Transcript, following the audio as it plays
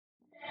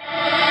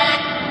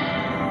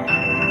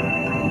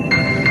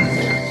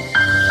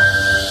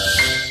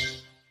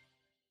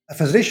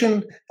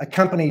physician, a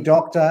company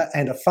doctor,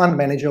 and a fund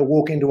manager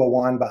walk into a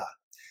wine bar.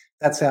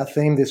 That's our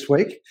theme this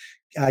week.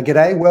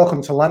 G'day,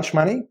 welcome to Lunch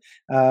Money.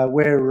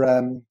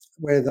 We're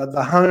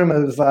the home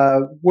of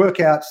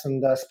workouts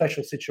and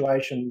special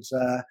situations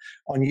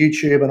on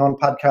YouTube and on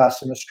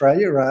podcasts in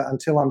Australia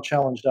until I'm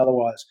challenged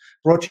otherwise.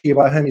 Brought to you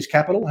by Hermes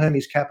Capital,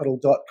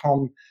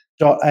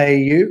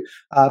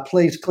 hermescapital.com.au.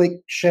 Please click,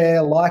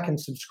 share, like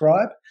and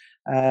subscribe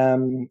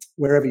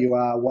wherever you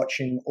are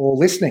watching or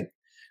listening.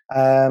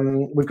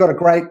 We've got a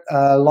great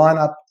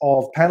lineup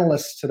of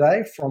panelists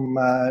today.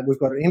 We've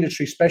got an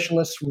industry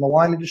specialist from the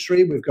wine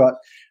industry, we've got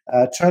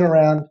a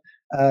turnaround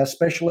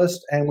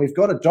specialist, and we've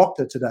got a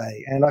doctor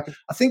today. And I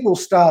think we'll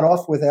start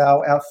off with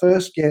our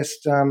first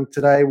guest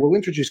today. We'll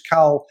introduce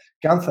Carl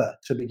Gunther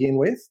to begin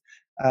with.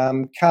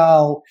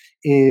 Carl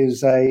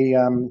is a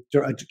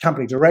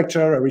company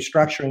director, a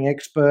restructuring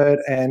expert,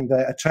 and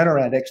a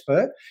turnaround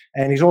expert,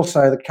 and he's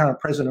also the current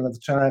president of the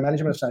Turnaround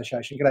Management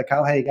Association. G'day,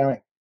 Carl. How are you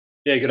going?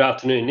 Yeah, good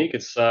afternoon, Nick.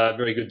 It's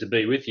very good to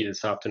be with you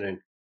this afternoon.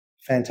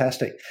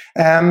 Fantastic.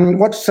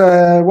 What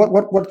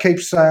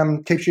keeps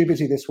you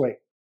busy this week?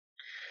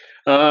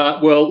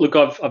 Well, look,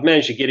 I've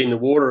managed to get in the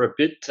water a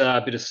bit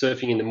of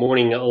surfing in the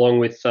morning, along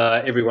with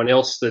everyone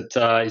else that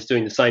is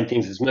doing the same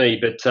things as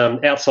me. But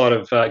outside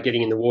of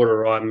getting in the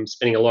water, I'm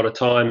spending a lot of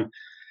time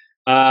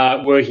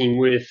working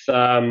with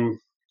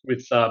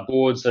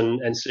boards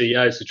and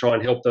CEOs to try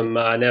and help them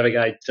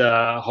navigate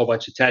a whole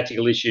bunch of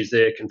tactical issues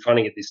they're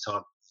confronting at this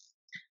time.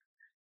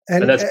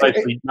 And that's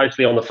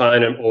mostly on the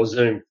phone or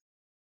Zoom.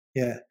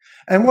 Yeah.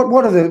 And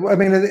what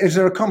are is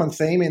there a common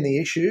theme in the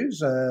issues?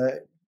 Is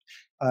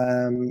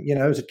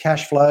it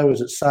cash flow?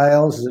 Is it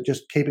sales? Is it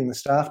just keeping the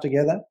staff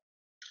together?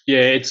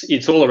 Yeah,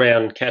 it's all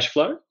around cash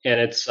flow, and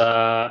it's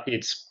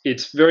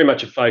very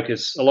much a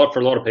focus. For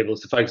a lot of people,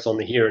 it's to focus on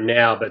the here and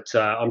now. But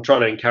I'm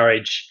trying to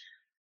encourage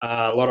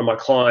a lot of my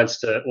clients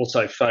to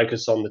also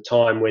focus on the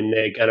time when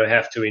they're going to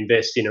have to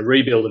invest in a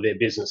rebuild of their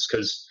business,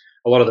 because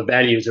a lot of the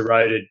value is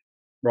eroded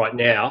right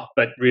now,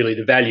 but really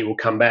the value will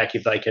come back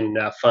if they can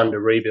fund a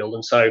rebuild.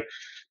 And so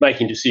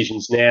making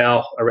decisions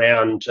now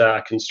around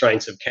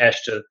constraints of cash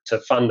to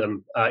fund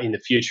them in the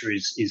future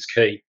is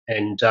key.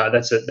 And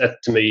that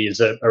to me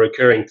is a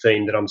recurring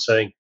theme that I'm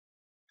seeing.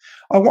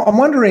 I'm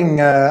wondering,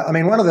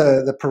 one of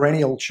the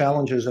perennial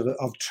challenges of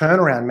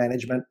turnaround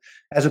management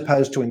as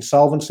opposed to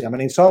insolvency.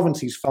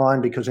 Insolvency is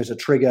fine because there's a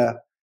trigger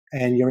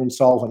and you're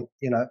insolvent,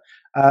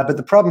 but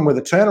the problem with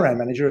a turnaround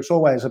manager, it's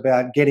always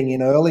about getting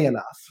in early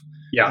enough.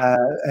 Yeah.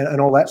 And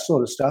all that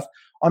sort of stuff.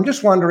 I'm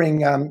just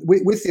wondering,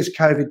 with this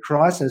COVID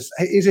crisis,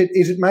 is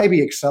it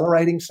maybe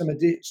accelerating some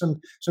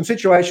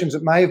situations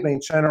that may have been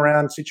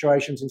turnaround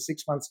situations in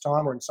 6 months'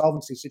 time or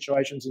insolvency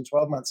situations in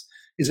 12 months?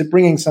 Is it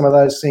bringing some of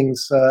those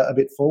things a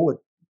bit forward?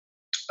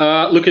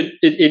 Look, it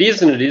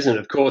is and it isn't.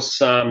 Of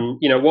course,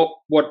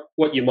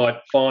 what you might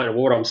find, or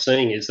what I'm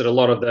seeing, is that a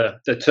lot of the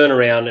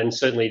turnaround and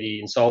certainly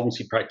the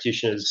insolvency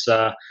practitioners,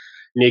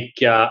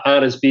 Nick,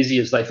 aren't as busy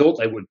as they thought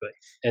they would be.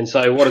 And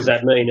so what does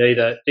that mean?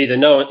 Either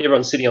no,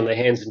 everyone's sitting on their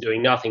hands and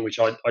doing nothing, which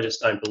I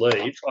just don't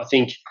believe. I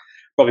think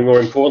probably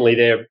more importantly,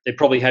 they're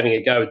probably having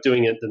a go at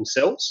doing it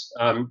themselves.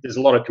 There's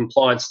a lot of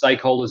compliance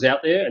stakeholders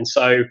out there. And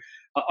so,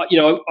 I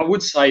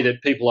would say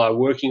that people are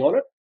working on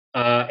it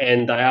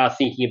and they are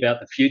thinking about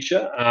the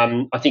future.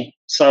 I think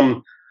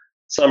some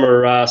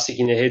are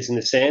sticking their heads in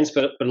the sands,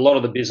 but a lot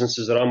of the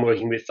businesses that I'm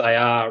working with, they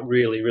are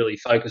really, really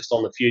focused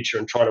on the future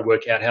and trying to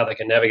work out how they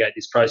can navigate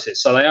this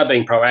process. So they are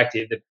being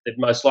proactive. They're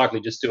most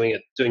likely just doing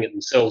it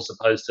themselves, as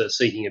opposed to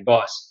seeking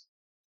advice.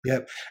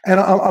 Yeah,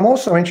 and I'm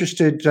also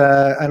interested.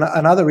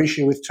 Another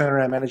issue with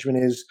turnaround management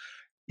is,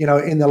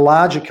 in the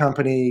larger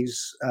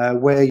companies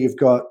where you've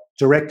got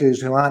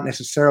directors who aren't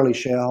necessarily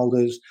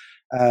shareholders,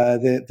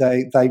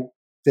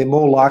 they're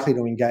more likely to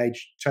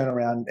engage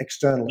turnaround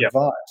external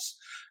advice.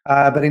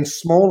 But in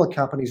smaller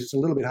companies, it's a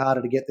little bit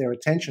harder to get their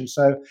attention.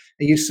 So, are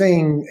you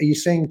seeing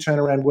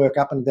turnaround work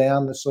up and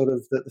down the sort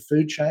of the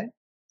food chain?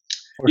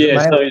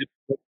 Yeah, so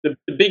the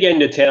big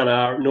end of town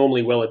are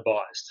normally well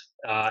advised,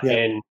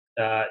 and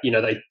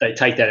they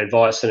take that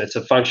advice, and it's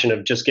a function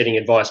of just getting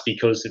advice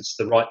because it's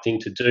the right thing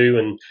to do.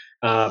 And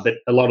but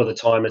a lot of the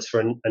time, it's for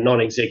a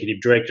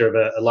non-executive director of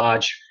a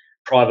large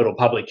private or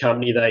public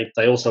company.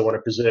 They also want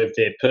to preserve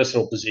their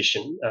personal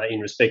position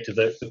in respect of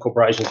the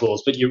corporations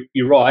laws. But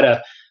you're right,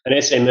 an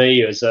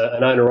SME as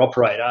an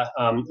owner-operator,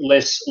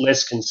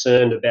 less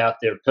concerned about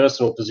their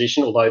personal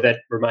position, although that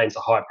remains a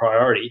high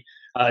priority.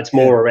 It's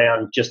more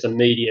around just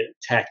immediate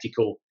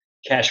tactical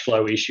cash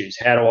flow issues.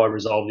 How do I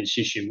resolve this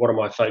issue? What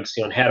am I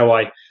focusing on? How do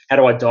I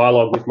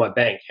dialogue with my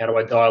bank? How do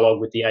I dialogue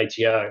with the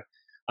ATO?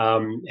 How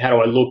do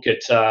I look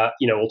at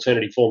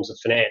alternative forms of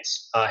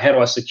finance? How do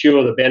I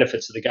secure the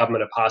benefits that the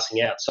government are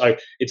passing out? So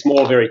it's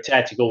more very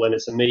tactical and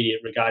it's immediate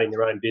regarding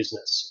their own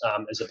business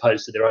as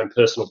opposed to their own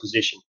personal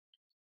position.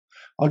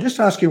 I'll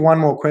just ask you one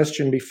more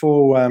question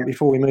before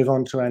we move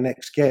on to our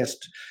next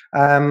guest.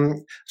 I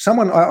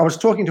was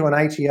talking to an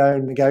ATO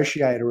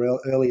negotiator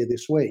earlier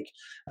this week,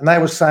 and they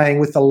were saying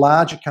with the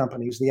larger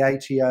companies, the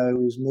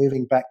ATO is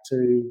moving back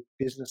to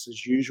business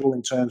as usual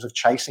in terms of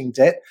chasing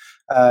debt,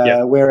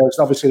 whereas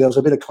obviously there was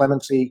a bit of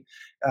clemency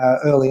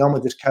early on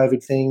with this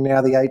COVID thing.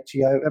 Now the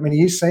ATO, I mean, are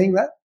you seeing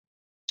that?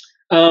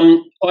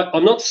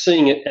 I'm not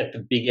seeing it at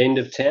the big end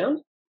of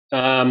town.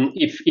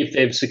 If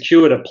they've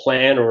secured a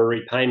plan or a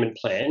repayment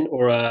plan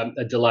or a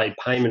delayed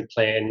payment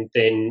plan,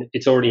 then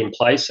it's already in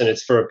place and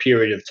it's for a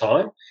period of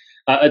time.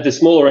 At the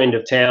smaller end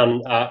of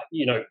town,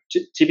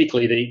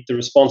 typically the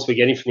response we're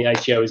getting from the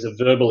ATO is a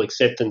verbal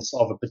acceptance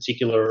of a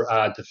particular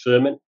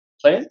deferment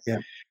plan. Yeah.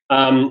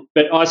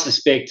 But I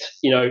suspect,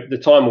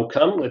 the time will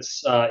come.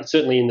 Let's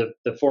certainly in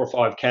the 4 or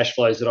 5 cash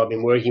flows that I've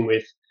been working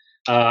with,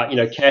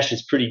 cash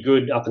is pretty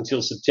good up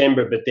until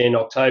September, but then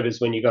October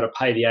is when you've got to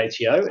pay the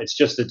ATO. It's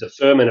just a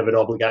deferment of an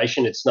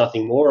obligation. It's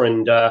nothing more.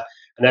 And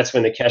that's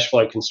when the cash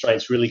flow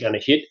constraint's really going to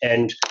hit.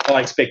 And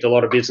I expect a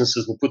lot of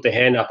businesses will put their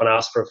hand up and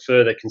ask for a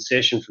further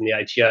concession from the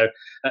ATO.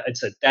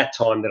 It's at that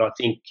time that I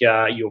think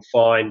you'll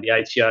find the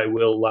ATO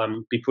will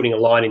be putting a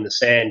line in the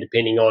sand,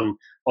 depending on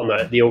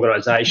the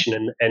organisation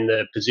and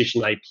the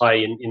position they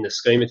play in the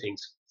scheme of things.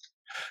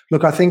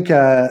 Look, I think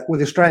the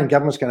Australian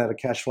government's going to have a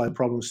cash flow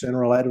problem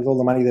sooner or later with all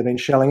the money they've been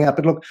shelling out.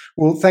 But look,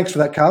 well, thanks for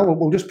that, Carl.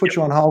 We'll just put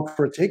you on hold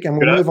for a tick, and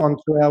we'll move on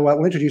to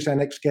we'll introduce our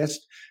next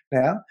guest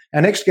now.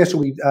 Our next guest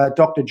will be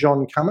Dr.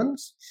 John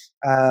Cummins.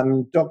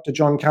 Dr.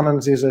 John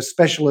Cummins is a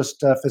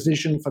specialist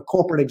physician for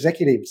corporate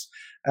executives.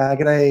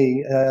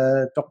 G'day,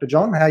 Dr.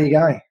 John. How are you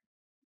going?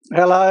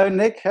 Hello,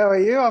 Nick. How are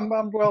you? I'm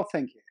well,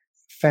 thank you.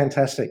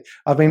 Fantastic.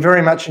 I've been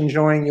very much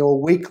enjoying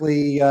your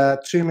weekly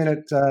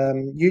 2-minute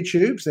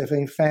YouTubes. They've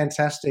been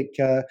fantastic.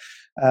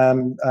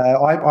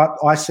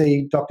 I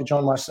see Dr.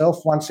 John myself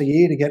once a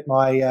year to get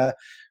my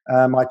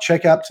my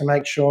checkup to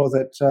make sure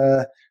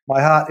that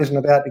my heart isn't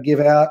about to give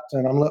out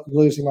and I'm not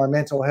losing my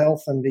mental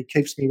health, and he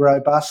keeps me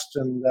robust.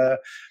 And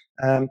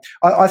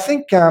I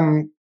think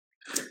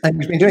and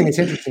he's been doing this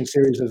interesting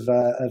series of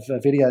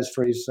videos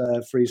for his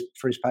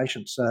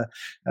patients,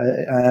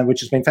 which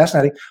has been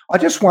fascinating. I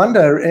just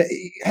wonder,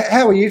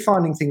 how are you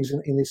finding things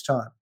in this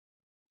time?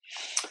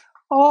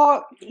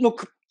 Oh,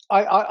 look,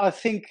 I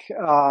think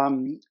our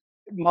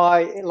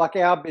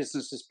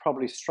business is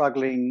probably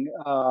struggling,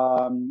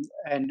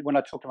 and when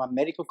I talk to my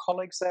medical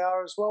colleagues, they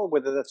are as well,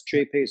 whether that's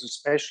GPs or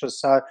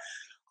specialists. So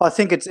I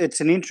think it's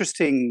an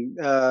interesting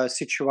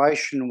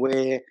situation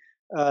where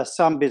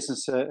some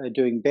businesses are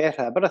doing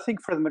better, but I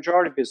think for the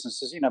majority of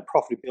businesses,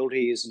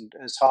 profitability isn't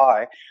as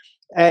high.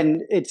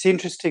 And it's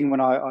interesting when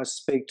I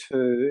speak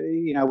to,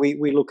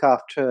 we look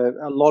after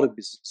a lot of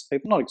business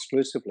people, not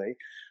exclusively,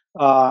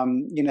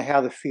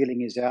 how the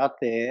feeling is out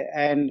there.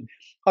 And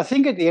I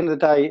think at the end of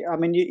the day, I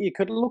mean, you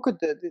could look at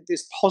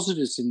there's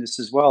positives in this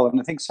as well. And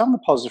I think some of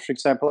the positives, for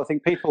example, I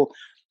think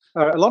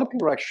a lot of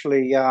people are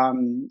actually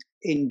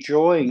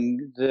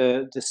enjoying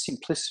the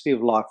simplicity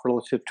of life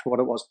relative to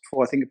what it was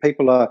before. I think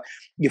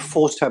you're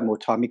forced to have more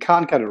time. You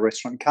can't go to a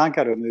restaurant, you can't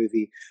go to a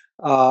movie.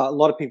 A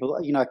lot of people,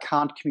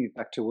 can't commute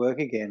back to work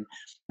again.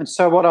 And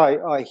so what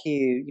I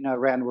hear,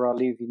 around where I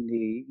live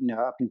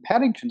up in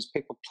Paddington, is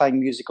people playing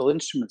musical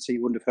instruments that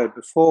you wouldn't have heard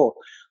before.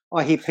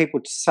 I hear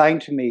people saying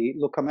to me,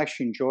 look, I'm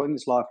actually enjoying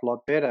this life a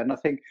lot better. And I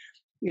think,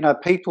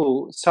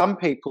 some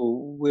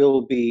people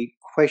will be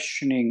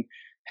questioning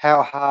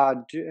how hard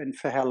and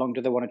for how long do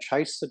they want to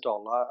chase the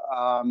dollar.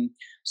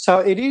 So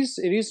it is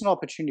an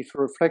opportunity for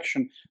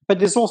reflection, but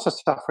there's also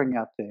suffering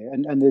out there.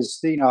 And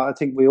there's, I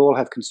think we all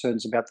have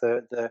concerns about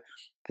the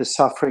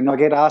suffering. I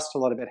get asked a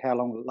lot about how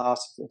long it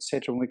lasts,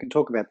 etc., and we can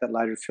talk about that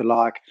later if you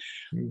like.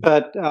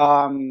 But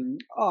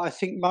I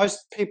think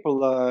most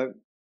people are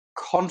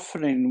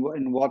confident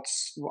in what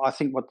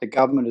the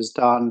government has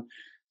done.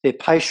 They're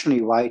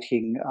patiently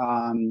waiting,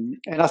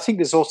 and I think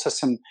there's also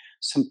some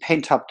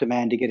pent-up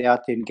demand to get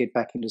out there and get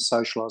back into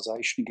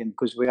socialisation again,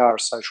 because we are a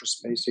social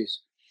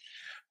species.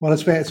 Well,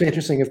 it's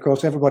interesting. Of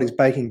course, everybody's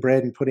baking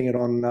bread and putting it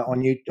on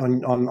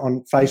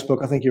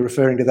Facebook. I think you're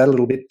referring to that a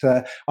little bit.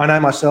 I know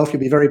myself.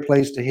 You'll be very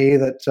pleased to hear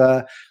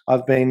that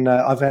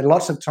I've had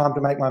lots of time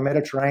to make my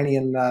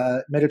Mediterranean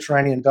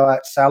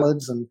diet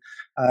salads and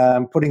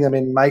putting them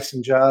in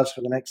mason jars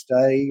for the next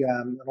day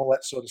and all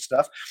that sort of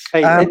stuff.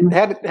 Hey,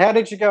 how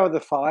did you go with the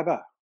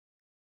fibre?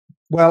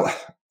 Well,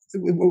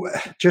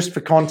 just for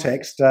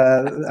context,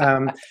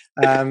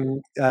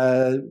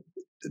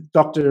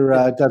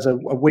 Doctor does a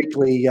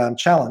weekly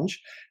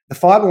challenge. The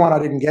fibre one I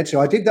didn't get to.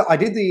 I did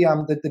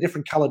the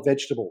different coloured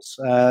vegetables,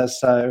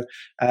 so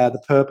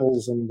the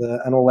purples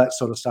and all that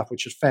sort of stuff,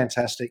 which is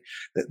fantastic.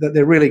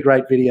 They're really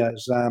great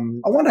videos.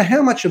 I wonder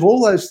how much of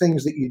all those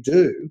things that you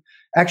do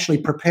actually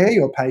prepare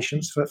your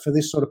patients for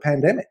this sort of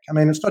pandemic. I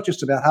mean, it's not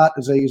just about heart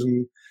disease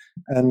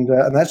and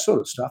that sort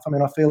of stuff. I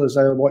mean, I feel as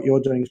though what you're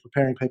doing is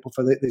preparing people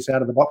for this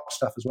out of the box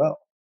stuff as well.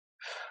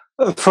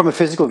 From a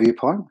physical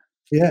viewpoint,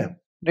 yeah.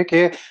 Nick,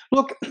 yeah.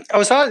 Look,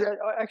 I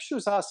actually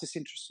was asked this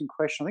interesting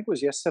question. I think it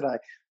was yesterday.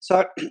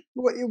 So,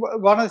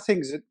 one of the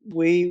things that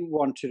we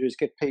want to do is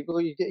get people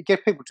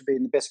to be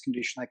in the best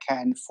condition they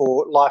can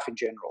for life in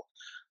general.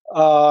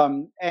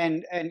 And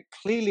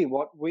clearly,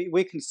 what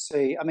we can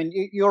see. I mean,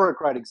 you're a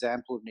great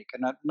example, Nick,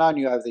 and I've known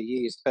you over the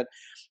years. But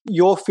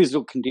your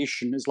physical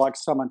condition is like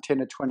someone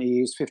 10 or 20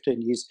 years,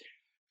 15 years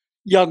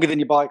younger than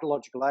your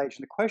biological age.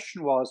 And the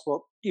question was,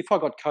 well, if I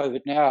got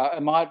COVID now,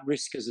 am I at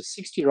risk as a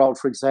 60-year-old,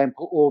 for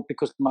example, or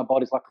because my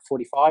body's like a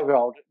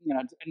 45-year-old?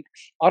 And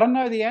I don't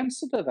know the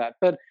answer to that.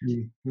 But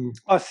Mm-hmm.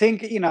 I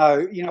think, one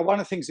of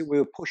the things that we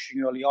were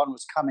pushing early on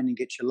was come in and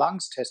get your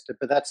lungs tested,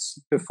 but that's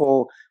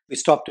before we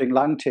stopped doing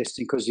lung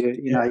testing because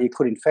you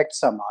could infect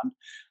someone.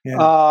 Yeah.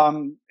 I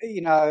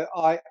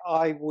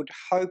would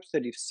hope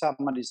that if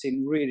someone is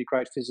in really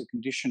great physical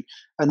condition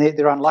and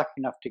they're unlucky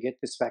enough to get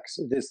this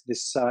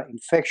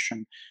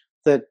infection,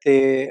 that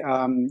their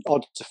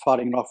odds of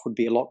fighting it off would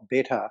be a lot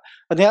better.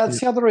 And that's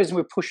the other reason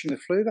we're pushing the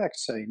flu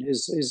vaccine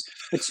is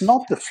it's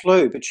not the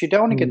flu, but you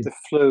don't want to get the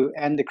flu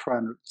and the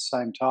corona at the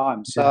same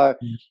time. So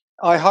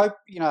I hope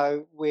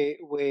we're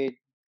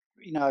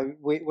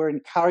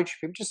encouraging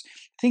people. Just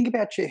think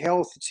about your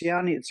health.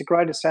 It's the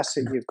greatest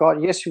asset you've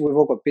got. Yes, we've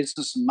all got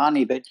business and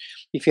money, but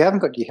if you haven't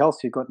got your health,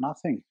 you've got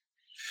nothing.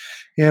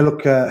 Yeah,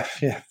 look,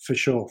 for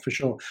sure.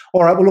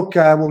 All right, well, look,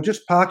 we'll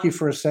just park you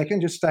for a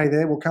second. Just stay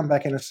there. We'll come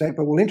back in a sec,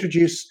 but we'll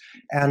introduce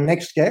our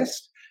next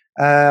guest.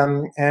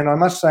 And I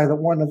must say that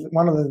one of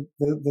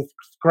the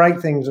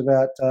great things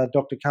about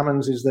Dr.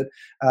 Cummins is that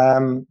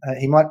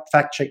he might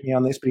fact check me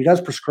on this, but he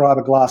does prescribe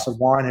a glass of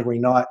wine every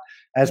night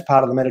as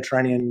part of the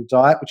Mediterranean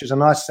diet, which is a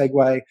nice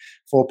segue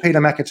for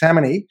Peter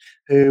McAtamaney,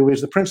 who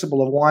is the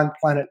principal of Wine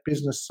Planet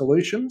Business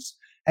Solutions.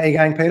 How are you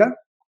going, Peter?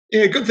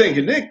 Yeah, good, thank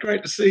you, Nick.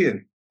 Great to see you.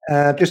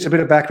 Just a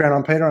bit of background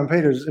on Peter.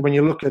 When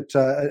you look at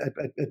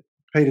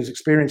Peter's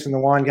experience in the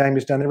wine game,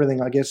 he's done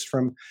everything, I guess,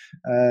 from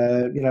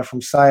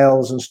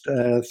sales and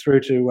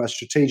through to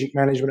strategic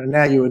management, and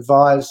now you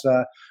advise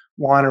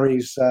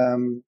wineries.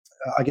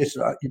 I guess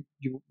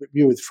you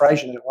with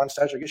Frasier at one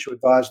stage. I guess you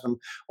advise them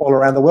all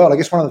around the world. I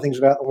guess one of the things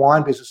about the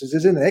wine business is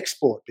it's an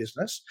export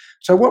business.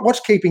 So what's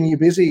keeping you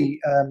busy?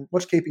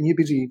 What's keeping you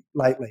busy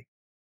lately?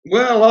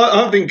 Well,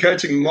 I've been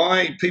coaching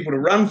my people to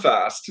run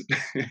fast.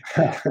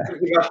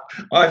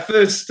 I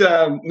first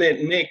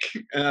met Nick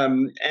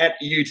at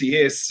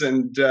UTS,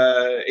 and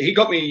he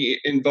got me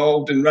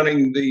involved in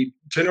running the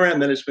Turnaround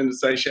Management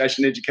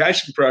Association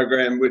education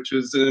program, which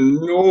was an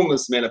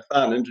enormous amount of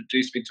fun,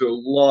 introduced me to a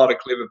lot of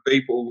clever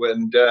people.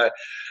 And the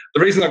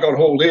reason I got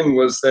hauled in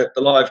was that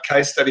the live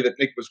case study that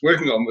Nick was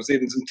working on was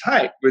Evans and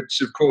Tate, which,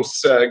 of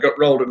course, got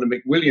rolled into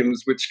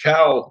McWilliams, which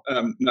Carl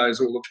knows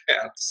all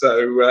about.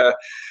 So...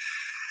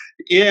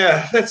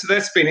 yeah,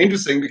 that's been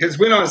interesting because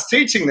when I was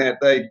teaching that,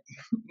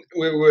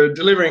 we were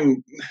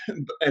delivering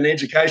an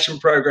education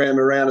program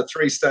around a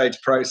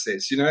 3-stage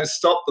process.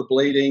 Stop the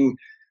bleeding,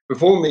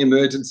 perform the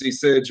emergency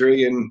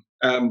surgery, and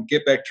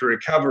get back to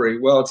recovery.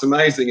 Well, it's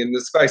amazing. In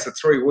the space of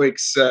 3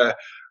 weeks,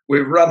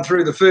 we've run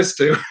through the first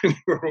 2, and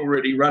we're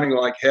already running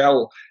like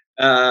hell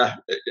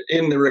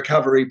in the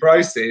recovery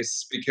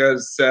process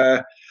because.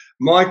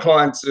 My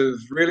clients have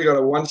really got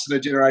a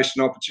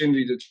once-in-a-generation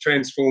opportunity to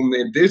transform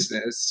their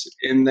business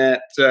in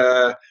that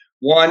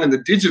wine in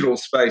the digital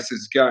space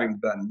is going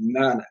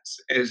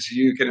bananas, as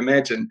you can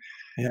imagine.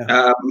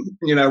 Yeah.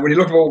 When you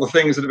look at all the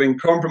things that have been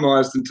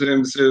compromised in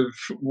terms of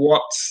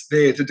what's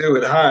there to do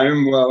at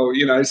home, well,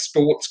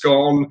 sport's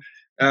gone.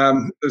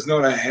 There's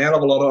not a hell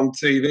of a lot on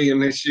TV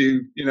unless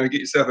you get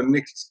yourself a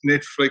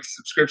Netflix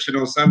subscription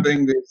or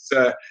something. There's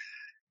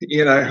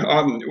we're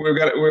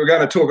going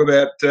to talk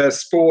about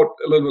sport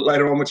a little bit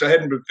later on, which I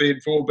hadn't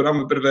prepared for, but I'm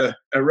a bit of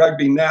a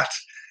rugby nut.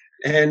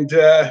 And,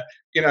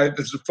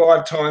 there's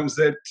 5 times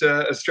that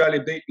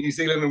Australia beat New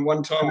Zealand and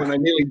 1 time when they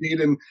nearly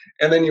did. And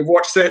then you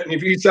watch that and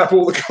you've used up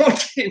all the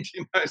content,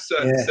 So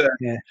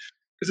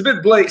it's a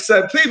bit bleak.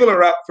 So people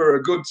are up for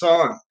a good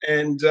time.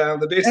 And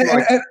the best...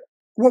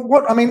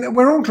 What I mean,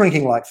 we're all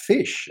drinking like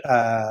fish.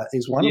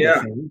 Is one of the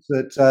things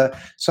that.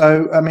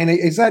 So I mean,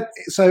 is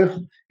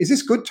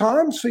this good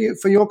times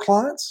for your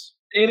clients?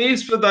 It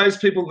is for those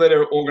people that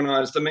are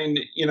organised. I mean,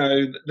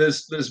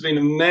 there's been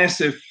a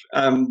massive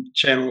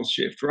channel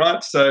shift,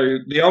 right? So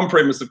the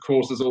on-premise, of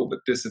course, has all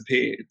but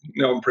disappeared.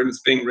 On-premise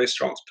being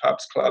restaurants,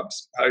 pubs,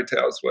 clubs,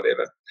 hotels,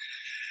 whatever.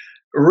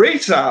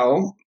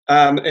 Retail.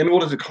 In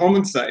order to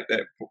compensate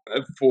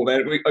for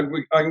that,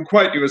 I can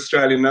quote you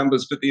Australian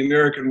numbers, but the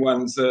American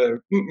ones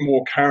are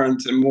more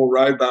current and more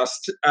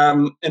robust.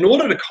 In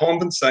order to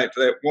compensate for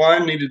that,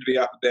 wine needed to be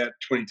up about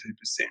 22%,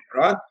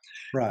 right?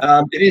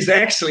 Right. It is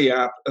actually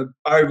up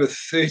over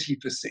 30%.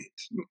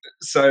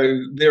 So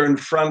they're in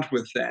front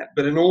with that.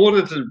 But in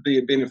order to be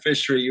a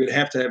beneficiary, you would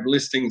have to have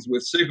listings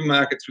with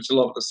supermarkets, which a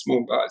lot of the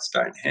small guys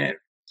don't have.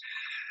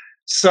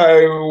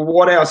 So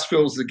what else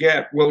fills the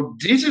gap? Well,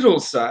 digital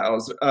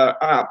sales are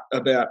up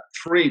about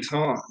 3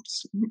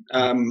 times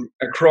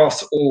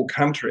across all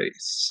countries.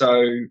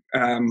 So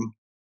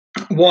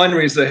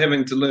wineries are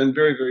having to learn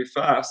very, very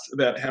fast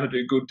about how to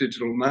do good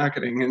digital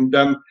marketing. And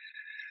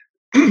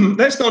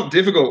that's not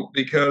difficult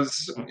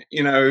because,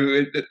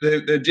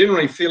 they're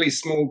generally fairly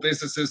small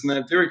businesses and they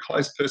have very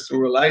close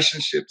personal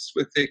relationships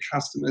with their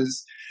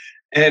customers.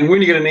 And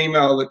when you get an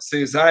email that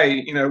says,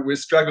 hey, we're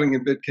struggling a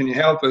bit, can you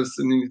help us?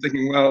 And then you're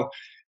thinking, well,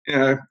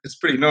 it's a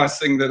pretty nice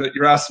thing that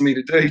you're asking me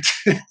to do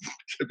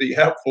to be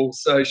helpful.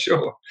 So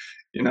sure,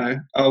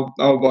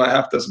 I'll buy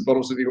half a dozen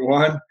bottles of your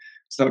wine.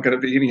 It's not going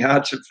to be any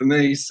hardship for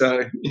me.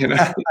 So,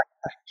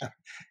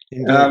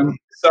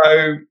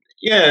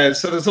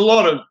 so there's a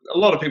lot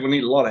of people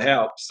need a lot of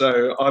help.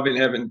 So I've been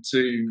having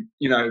to,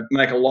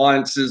 make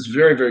alliances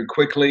very, very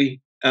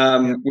quickly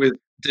with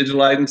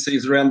digital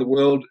agencies around the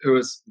world who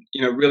is,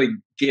 really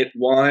get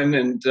wine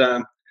and,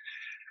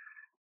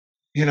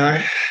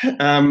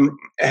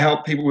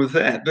 help people with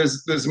that.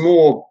 There's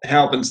more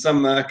help in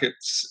some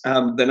markets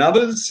than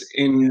others.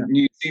 In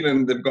New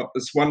Zealand, they've got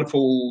this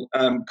wonderful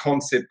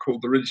concept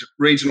called the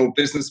Regional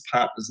Business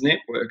Partners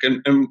Network.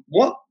 And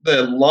what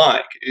they're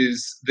like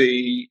is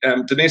the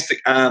domestic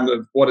arm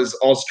of what is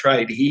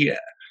Austrade here.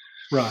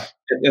 Right.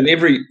 And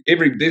every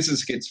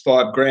business gets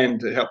 $5,000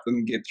 to help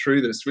them get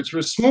through this, which for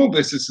a small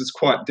business is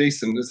quite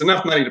decent. There's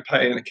enough money to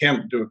pay an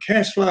accountant to do a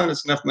cash flow, and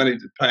there's enough money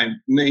to pay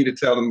me to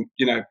tell them,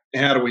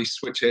 how do we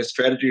switch our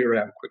strategy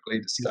around quickly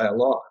to stay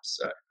alive.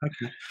 So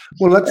okay.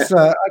 Well, let's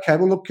okay.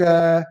 Well, look,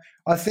 I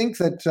think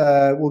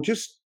that we'll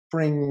just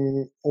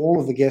bring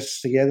all of the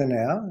guests together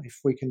now, if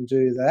we can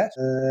do that.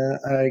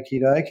 Okie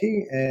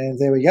dokie, and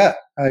there we go.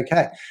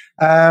 Okay.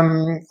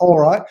 All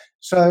right.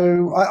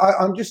 So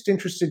I'm just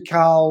interested,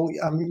 Carl,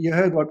 you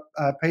heard what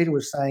Peter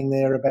was saying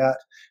there about,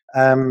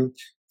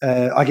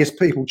 I guess,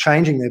 people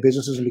changing their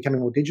businesses and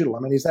becoming more digital. I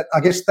mean, I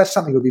guess that's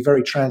something that would be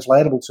very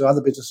translatable to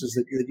other businesses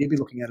that you'd be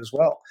looking at as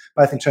well,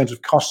 both in terms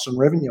of costs and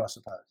revenue, I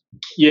suppose.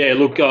 Yeah,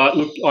 look,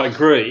 I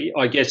agree.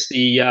 I guess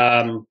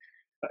to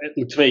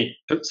me,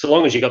 so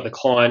long as you've got the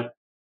client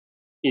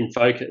in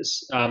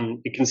focus,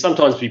 it can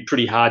sometimes be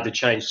pretty hard to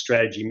change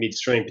strategy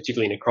midstream,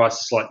 particularly in a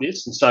crisis like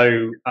this. And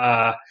so,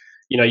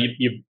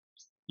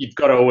 you've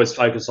got to always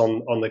focus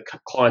on the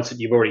clients that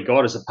you've already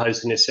got as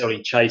opposed to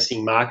necessarily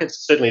chasing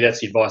markets. Certainly that's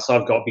the advice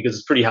I've got, because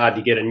it's pretty hard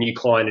to get a new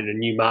client in a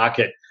new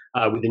market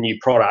with a new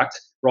product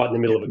right in the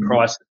middle of a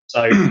crisis.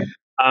 So,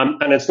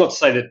 and it's not to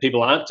say that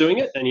people aren't doing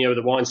it, and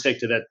the wine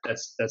sector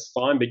that's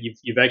fine, but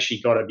you've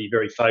actually got to be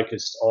very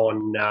focused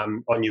on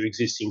your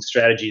existing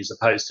strategy as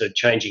opposed to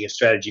changing a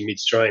strategy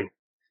midstream.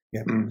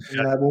 Yeah.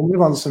 We'll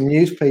move on to some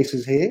news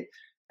pieces here.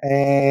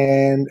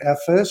 And our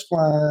first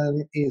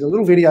one is a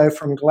little video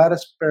from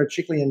Gladys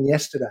Berejiklian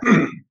yesterday.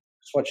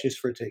 Let's watch this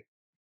for a tick.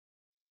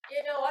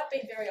 I've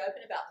been very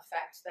open about the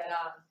fact that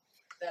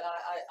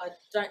I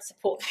don't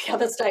support the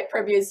other state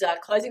premiers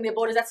closing their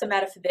borders. That's a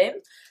matter for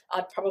them.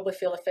 I'd probably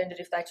feel offended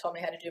if they told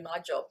me how to do my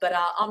job. But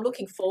I'm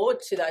looking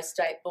forward to those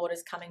state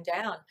borders coming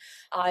down.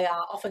 I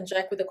often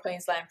joke with the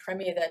Queensland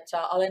Premier that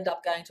I'll end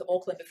up going to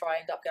Auckland before I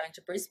end up going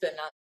to Brisbane.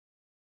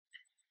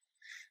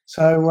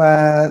 So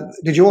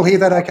did you all hear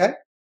that okay?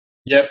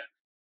 Yep.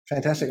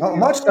 Fantastic. I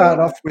might start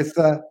off with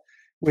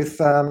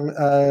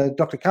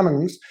Dr.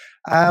 Cummins.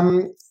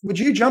 Would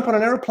you jump on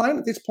an aeroplane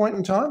at this point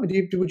in time? Would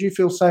you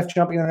feel safe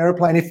jumping on an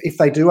aeroplane if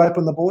they do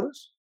open the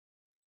borders?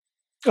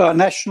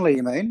 Nationally,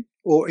 you mean,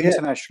 or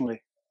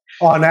internationally?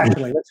 Oh,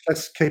 nationally.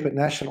 Let's keep it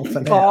national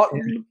for now.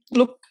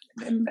 Look,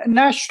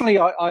 nationally,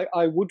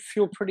 I would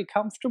feel pretty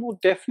comfortable,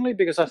 definitely,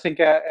 because I think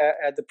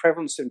the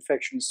prevalence of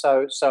infection is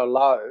so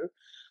low.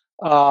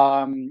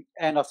 And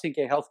I think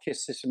our healthcare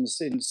system is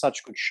in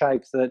such good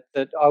shape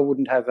that I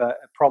wouldn't have a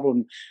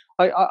problem.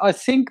 I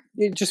think,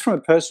 just from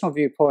a personal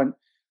viewpoint,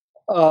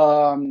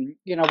 one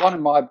of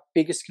my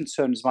biggest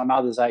concerns is my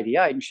mother's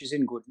 88 and she's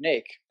in good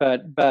nick,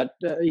 but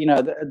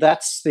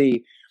that's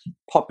the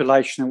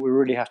population that we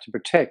really have to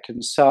protect,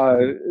 and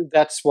so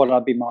that's what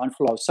I'd be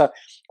mindful of. So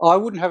I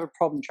wouldn't have a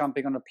problem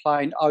jumping on a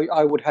plane.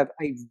 I would have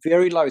a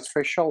very low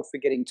threshold for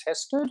getting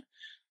tested.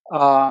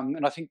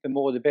 And I think the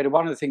more the better.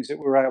 One of the things that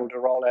we were able to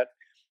roll out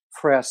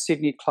for our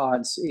Sydney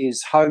clients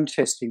is home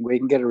testing, where you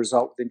can get a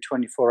result within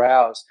 24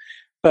 hours.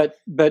 But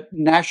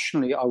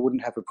nationally, I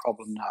wouldn't have a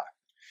problem, no.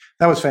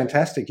 That was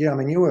fantastic. Yeah, I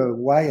mean, you were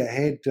way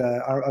ahead.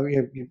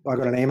 I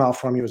got an email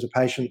from you as a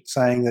patient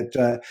saying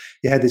that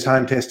you had this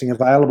home testing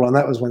available, and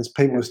that was when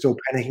people were still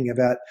panicking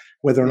about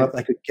whether or not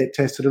they could get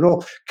tested at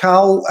all.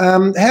 Carl,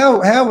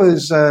 how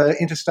was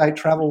interstate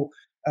travel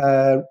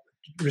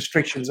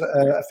restrictions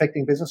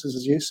affecting businesses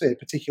as you see it,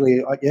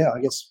 particularly, I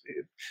guess,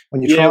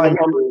 when you're trying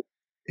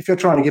if you're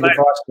trying to give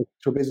advice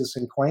to a business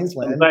in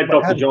Queensland? I'm glad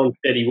Dr. John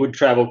said he would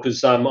travel,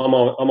 because I'm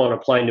on a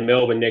plane to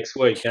Melbourne next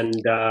week, and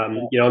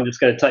I'm just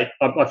going to take.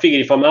 I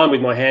figured if I'm armed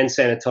with my hand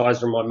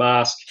sanitizer and my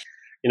mask,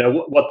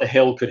 what the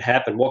hell could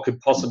happen? What could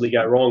possibly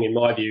go wrong? In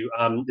my view,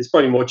 there's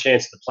probably more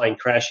chance of the plane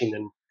crashing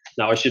than.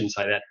 No, I shouldn't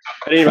say that.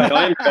 But anyway,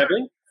 I am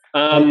travelling.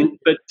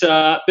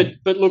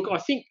 But look, I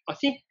think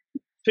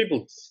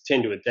people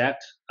tend to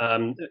adapt.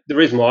 The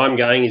reason why I'm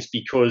going is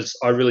because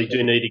I really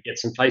do need to get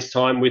some face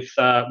time with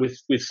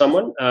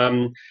someone.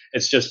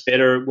 It's just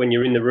better when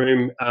you're in the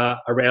room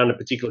around a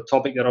particular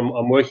topic that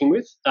I'm working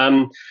with.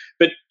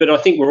 But I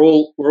think we're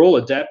all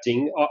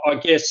adapting. I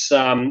guess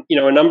a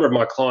number of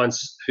my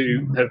clients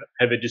who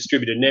have a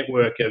distributed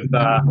network of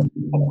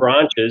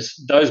branches.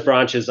 Those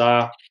branches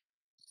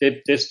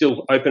they're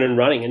still open and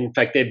running. And in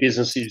fact, their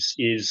business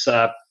is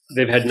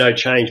they've had no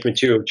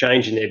material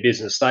change in their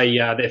business.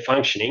 They're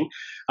functioning.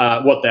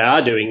 What they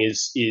are doing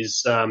is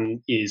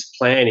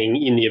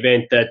planning in the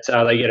event that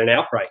they get an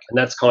outbreak, and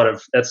that's kind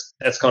of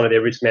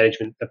their risk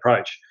management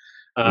approach.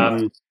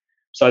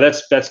 So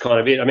that's kind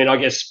of it. I mean, I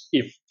guess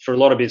if for a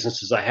lot of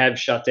businesses they have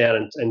shut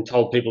down and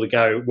told people to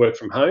go work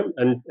from home,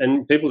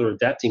 and people are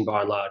adapting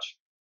by and large.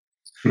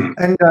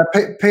 And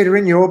Peter,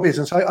 in your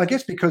business, I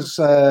guess because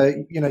a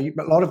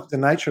lot of the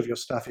nature of your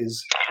stuff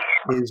is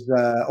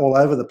all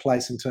over the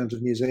place in terms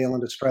of New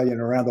Zealand, Australia,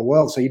 and around the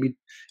world. So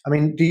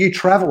do you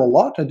travel a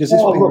lot? Or does this?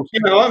 Look,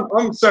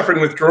 I'm suffering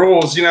with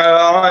draws.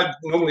 I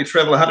normally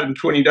travel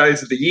 120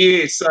 days of the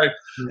year. So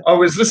I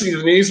was listening to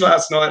the news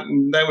last night,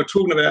 and they were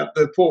talking about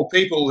the poor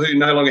people who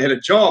no longer had a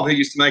job, who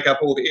used to make up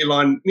all the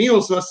airline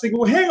meals. And I was thinking,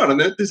 well, hang on a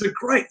minute, there's a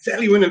great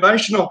value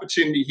innovation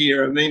opportunity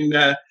here. I mean,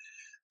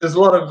 there's a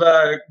lot of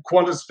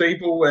Qantas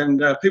people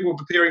and people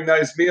preparing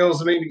those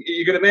meals. I mean,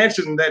 you could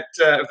imagine that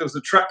if there was a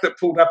truck that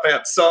pulled up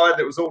outside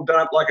that was all done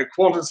up like a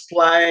Qantas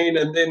plane,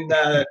 and then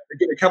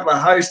get a couple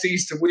of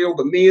hosties to wheel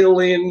the meal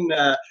in.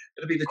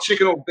 It'd be the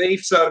chicken or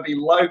beef, so it'd be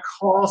low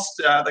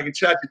cost. They could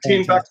charge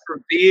you $10 for a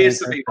beer,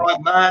 so it'd be high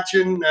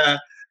margin.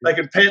 They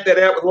could pad that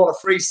out with a lot of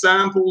free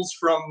samples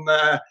from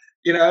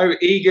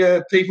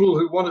eager people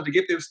who wanted to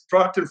get this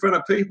product in front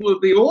of people.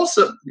 It'd be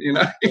awesome,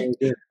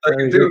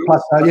 Very good.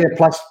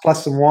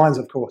 Plus some wines,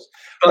 of course.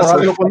 All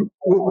right, look,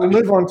 we'll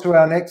move on to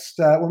our next.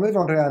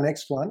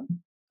 One.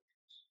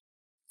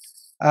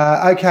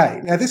 Okay,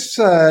 now this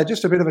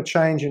just a bit of a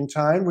change in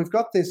tone. We've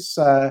got this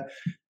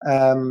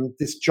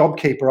this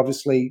JobKeeper,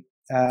 obviously,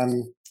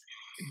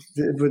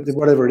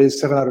 whatever it is,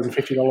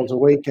 $750 a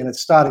week, and it's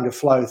starting to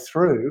flow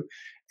through.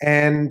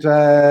 And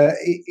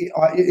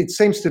it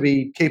seems to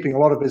be keeping a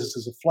lot of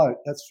businesses afloat,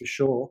 that's for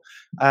sure.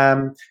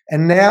 And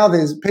now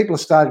people are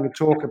starting to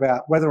talk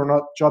about whether or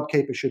not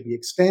JobKeeper should be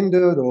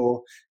extended,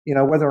 or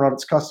whether or not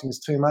it's costing us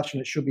too much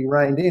and it should be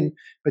reined in.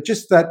 But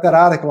just that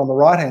article on the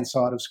right-hand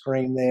side of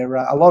screen there,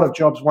 a lot of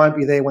jobs won't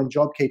be there when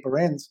JobKeeper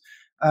ends.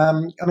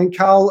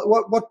 Carl,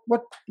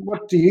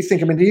 what do you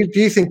think? I mean,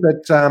 do you think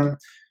that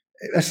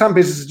are some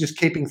businesses just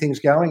keeping things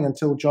going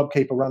until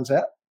JobKeeper runs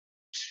out?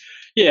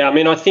 Yeah, I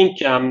mean, I think.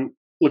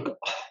 Look,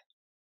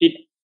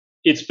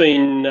 it's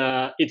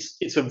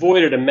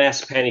avoided a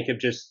mass panic of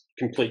just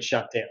complete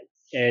shutdown,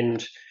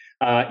 and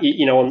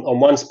on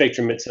one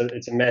spectrum it's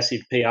a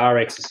massive PR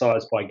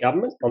exercise by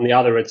government. On the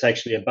other, it's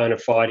actually a bona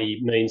fide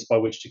means by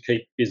which to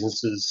keep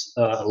businesses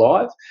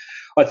alive.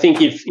 I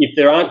think if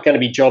there aren't going to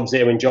be jobs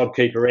there when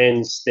JobKeeper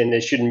ends, then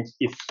there shouldn't.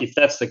 If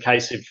that's the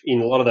case, in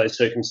a lot of those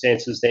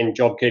circumstances, then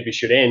JobKeeper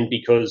should end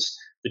because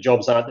the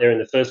jobs aren't there in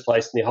the first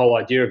place, and the whole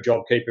idea of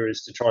JobKeeper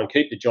is to try and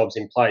keep the jobs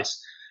in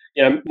place.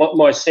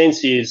 My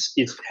sense is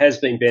it has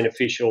been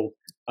beneficial,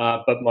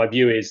 but my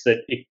view is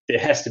that there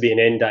has to be an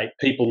end date.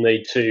 People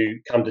need to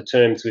come to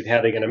terms with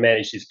how they're going to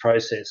manage this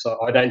process. So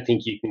I don't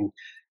think you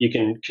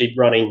can keep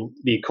running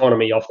the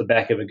economy off the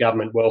back of a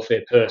government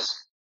welfare purse.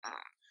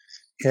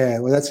 Yeah,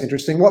 well, that's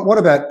interesting. What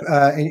about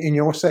in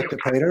your sector,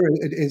 Peter?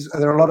 Are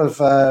there a lot of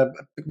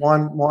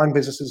wine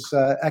businesses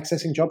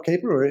accessing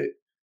JobKeeper, or?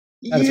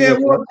 Yeah,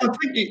 well, I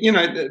think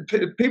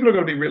people are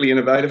going to be really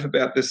innovative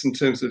about this in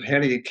terms of how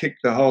do you kick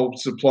the whole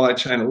supply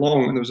chain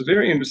along. And there was a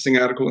very interesting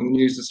article in the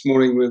news this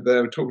morning where they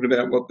were talking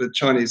about what the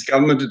Chinese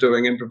government are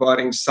doing and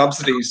providing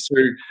subsidies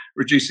through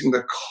reducing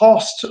the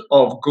cost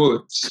of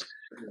goods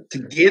to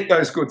get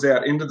those goods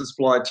out into the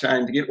supply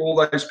chain, to get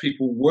all those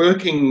people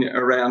working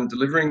around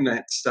delivering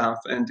that stuff,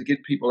 and to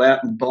get people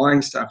out and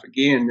buying stuff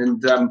again.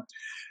 And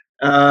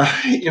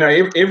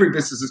every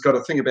business has got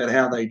to think about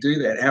how they do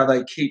that, how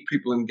they keep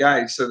people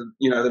engaged, so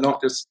they're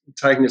not just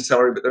taking a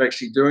salary, but they're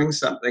actually doing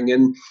something.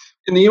 And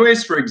in the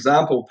US, for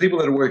example, people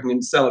that are working in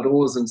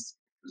salladores and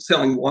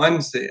selling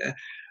wines there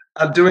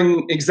are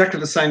doing exactly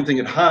the same thing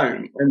at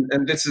home.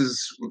 And this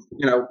is,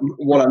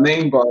 what I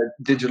mean by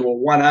digital,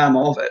 one arm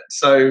of it.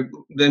 So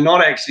they're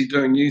not actually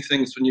doing new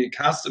things for new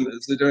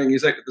customers. They're doing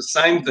exactly the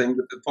same thing,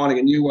 but they're finding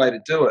a new way to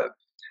do it.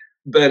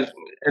 But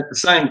at the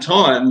same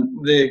time,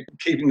 they're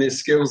keeping their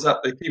skills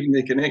up, they're keeping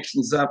their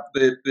connections up,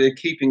 they're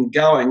keeping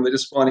going, they're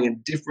just finding a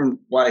different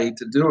way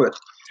to do it.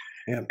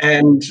 Yeah.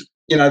 And,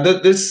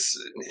 this,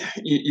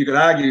 you could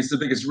argue, is the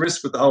biggest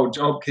risk with the whole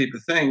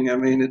JobKeeper thing. I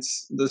mean,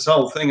 it's this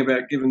whole thing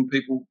about giving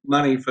people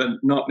money for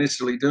not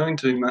necessarily doing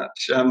too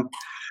much.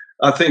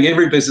 I think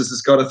every business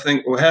has got to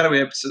think, well, how do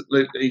we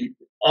absolutely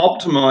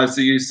optimise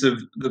the use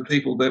of the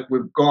people that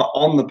we've got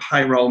on the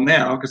payroll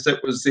now? Because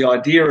that was the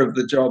idea of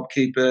the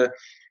JobKeeper.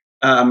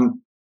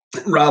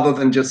 Rather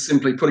than just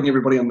simply putting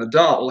everybody on the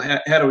dole,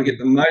 how do we get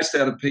the most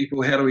out of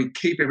people? How do we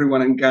keep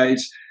everyone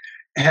engaged?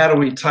 how do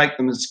we take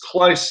them as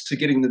close to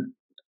getting the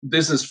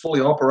business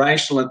fully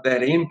operational at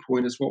that end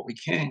point as what we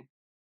can.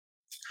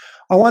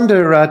 I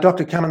wonder,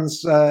 Dr.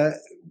 Cummins,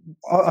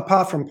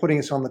 apart from putting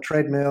us on the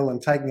treadmill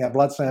and taking our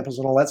blood samples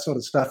and all that sort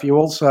of stuff, you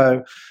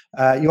also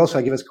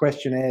give us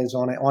questionnaires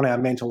on our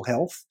mental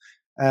health.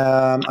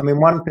 I mean,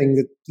 one thing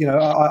that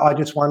I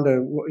just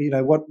wonder,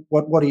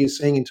 what are you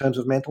seeing in terms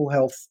of mental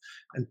health?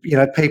 And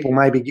people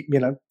maybe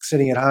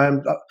sitting at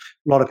home. A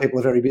lot of people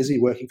are very busy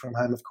working from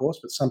home, of course,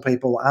 but some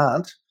people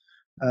aren't.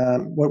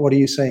 What are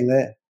you seeing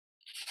there?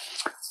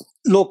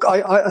 Look,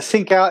 I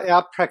think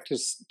our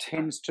practice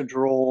tends to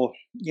draw,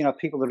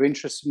 people that are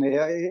interested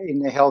in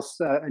their health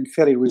and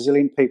fairly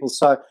resilient people.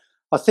 So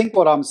I think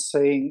what I'm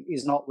seeing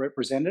is not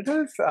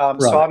representative.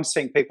 Right. So I'm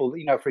seeing people,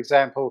 for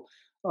example,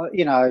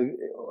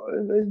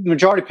 the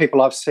majority of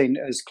people I've seen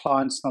as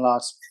clients in the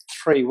last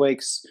 3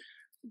 weeks,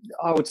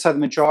 I would say the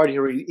majority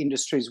are in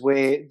industries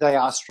where they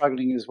are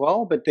struggling as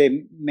well, but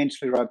they're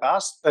mentally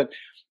robust. But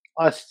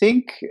I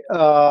think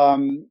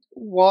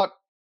what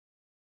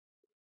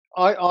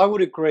I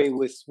would agree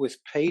with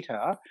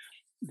Peter.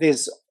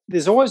 There's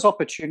always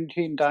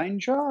opportunity and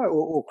danger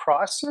or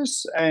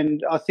crisis,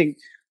 and I think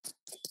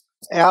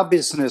our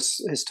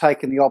business has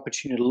taken the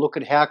opportunity to look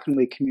at how can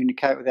we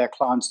communicate with our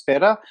clients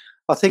better.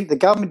 I think the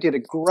government did a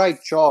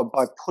great job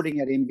by putting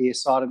out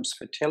MBS items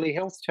for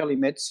telehealth,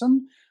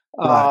 telemedicine.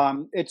 Right.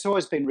 It's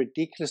always been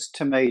ridiculous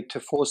to me to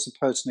force a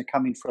person to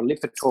come in for a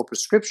Lipitor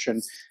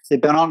prescription. They've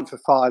been on it for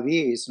 5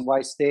 years and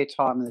waste their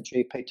time and the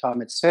GP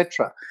time,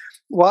 etc.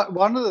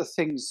 One of the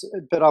things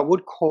that I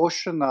would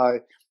caution, though,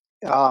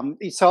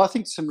 so I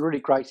think some really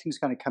great things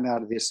are going to come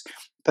out of this,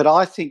 but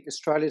I think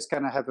Australia's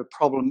going to have a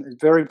problem,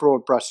 very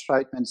broad brush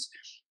statements.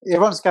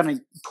 Everyone's going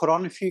to put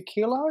on a few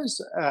kilos,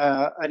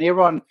 and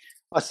everyone,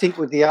 I think,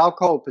 with the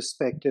alcohol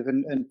perspective,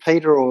 and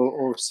Peter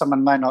or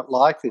someone may not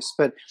like this,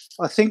 but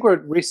I think we're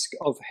at risk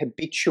of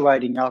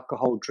habituating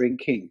alcohol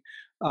drinking.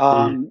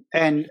 And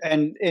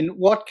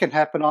what can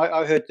happen,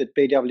 I heard that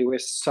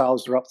BWS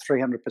sales are up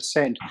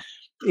 300%,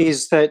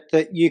 is that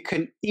you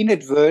can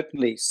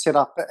inadvertently set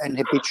up an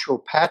habitual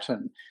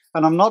pattern.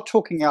 And I'm not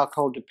talking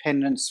alcohol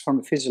dependence from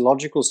a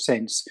physiological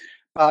sense,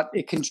 but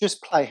it can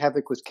just play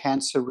havoc with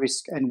cancer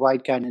risk and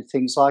weight gain and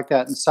things like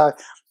that. And so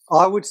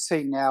I would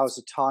see now as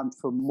a time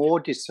for more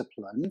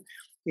discipline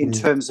in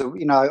terms of,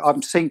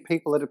 I'm seeing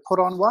people that have put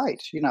on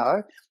weight,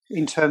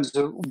 in terms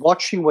of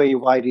watching where your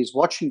weight is,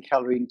 watching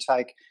calorie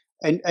intake,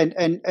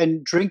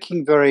 and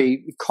drinking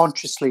very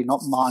consciously,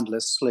 not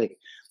mindlessly.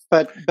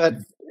 But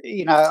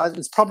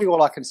it's probably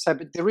all I can say.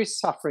 But there is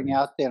suffering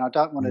out there, and I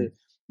don't want to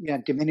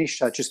diminish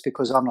that just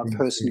because I'm not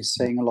personally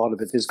seeing a lot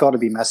of it. There's got to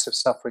be massive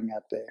suffering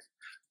out there.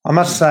 I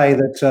must say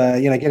that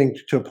getting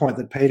to a point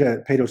that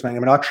Peter was making. I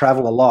mean, I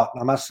travel a lot,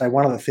 and I must say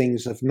one of the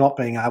things of not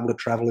being able to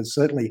travel is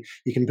certainly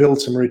you can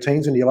build some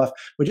routines into your life.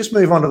 We'll just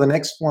move on to the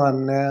next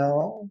one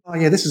now. Oh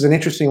yeah, this is an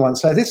interesting one.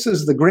 So this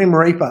is the Grim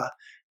Reaper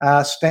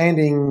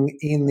standing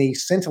in the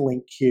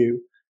Centrelink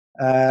queue.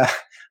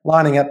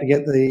 Lining up to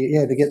get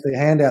the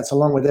handouts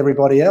along with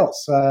everybody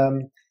else.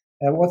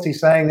 What's he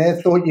saying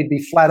there? Thought you'd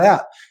be flat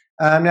out.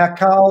 Now,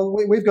 Carl,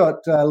 we've got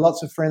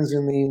lots of friends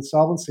in the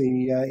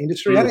insolvency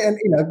industry, and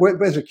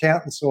as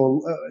accountants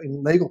or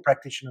in legal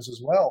practitioners as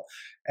well.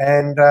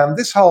 And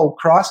this whole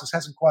crisis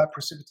hasn't quite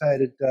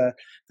precipitated the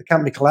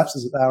company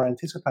collapses that they were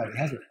anticipating,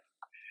 has it?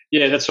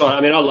 Yeah, that's right.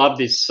 I mean, I love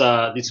this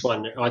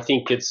one. I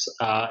think it's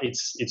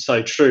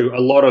so true. A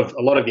lot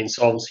of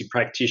insolvency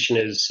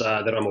practitioners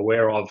that I'm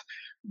aware of,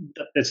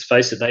 let's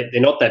face it,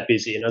 they're not that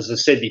busy. And as I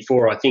said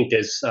before, I think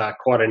there's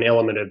quite an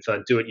element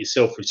of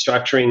do-it-yourself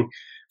restructuring.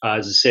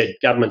 As I said,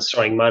 government's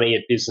throwing money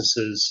at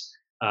businesses.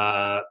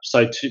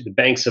 So too, the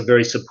banks are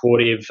very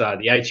supportive.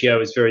 The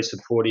ATO is very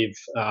supportive.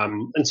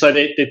 And so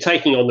they're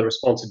taking on the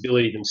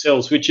responsibility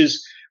themselves, which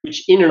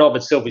in and of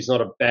itself is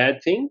not a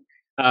bad thing.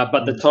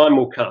 But the time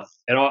will come.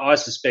 And I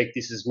suspect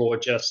this is more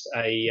just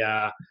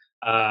a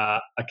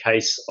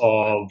case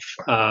of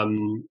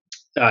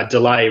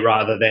delay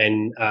rather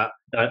than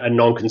a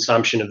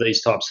non-consumption of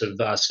these types of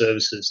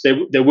services.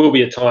 There will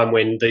be a time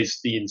when the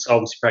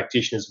insolvency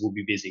practitioners will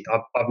be busy.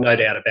 I've no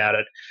doubt about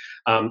it.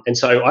 And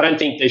so I don't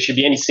think there should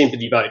be any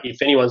sympathy vote.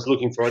 If anyone's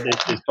looking for it,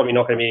 there's probably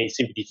not going to be any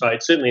sympathy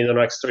vote, certainly in the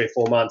next 3 or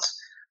 4 months,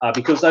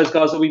 because those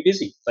guys will be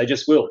busy. They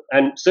just will.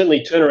 And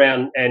certainly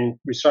turnaround and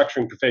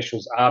restructuring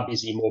professionals are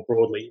busy more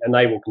broadly, and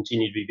they will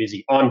continue to be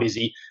busy. I'm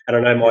busy, and I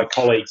know my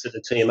colleagues at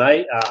the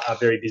TMA are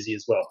very busy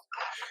as well.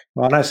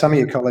 Well, I know some of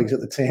your colleagues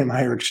at the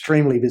TMA are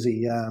extremely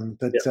busy,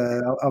 but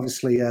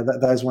obviously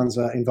those ones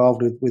are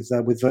involved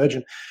with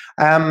Virgin.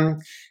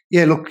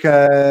 Look,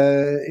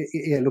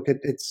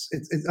 it's.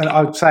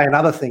 I would say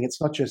another thing. It's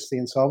not just the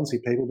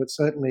insolvency people, but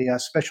certainly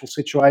special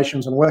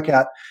situations and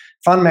workout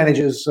fund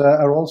managers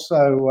are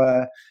also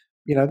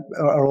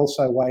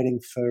waiting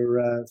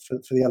for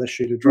the other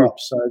shoe to drop.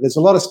 So there's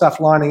a lot of stuff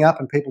lining up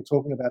and people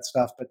talking about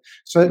stuff, but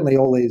certainly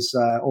all these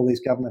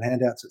government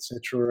handouts,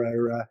 etc.,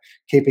 are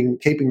keeping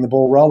the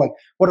ball rolling.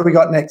 What have we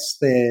got next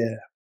there?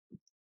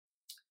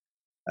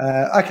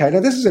 Okay, now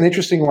this is an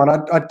interesting one.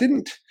 I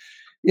didn't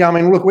Yeah, I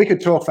mean, look, we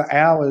could talk for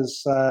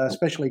hours,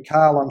 especially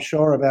Carl, I'm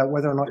sure, about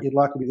whether or not you'd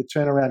like to be the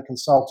turnaround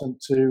consultant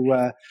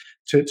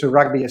to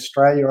Rugby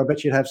Australia. I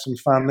bet you'd have some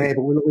fun there,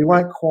 but we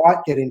won't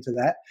quite get into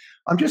that.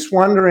 I'm just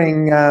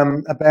wondering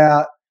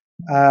about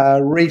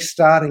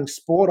restarting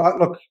sport.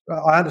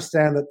 I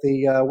understand that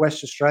the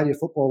West Australia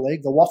Football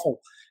League, the WAFL,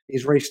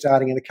 is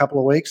restarting in a couple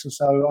of weeks, and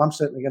so I'm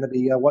certainly going to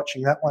be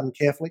watching that one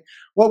carefully.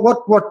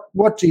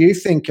 What do you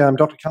think,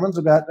 Dr. Cummins,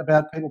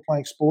 about people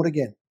playing sport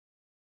again?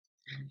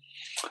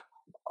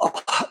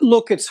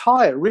 Look, it's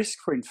higher risk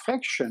for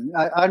infection,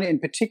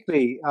 and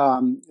particularly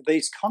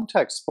these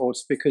contact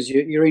sports, because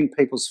you're in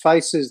people's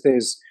faces.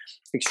 There's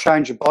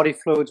exchange of body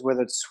fluids,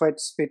 whether it's sweat,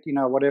 spit,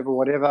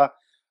 whatever.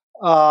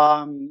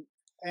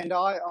 And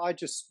I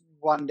just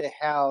wonder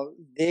how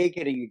they're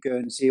getting a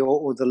Guernsey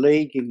or the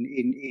league in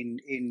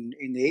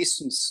the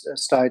eastern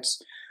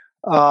states,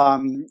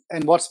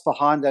 and what's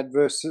behind that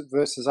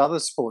versus other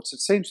sports.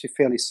 It seems to be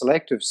fairly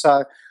selective.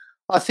 So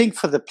I think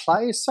for the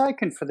players'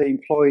 sake and for the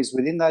employees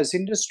within those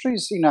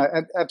industries,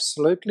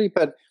 absolutely.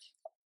 But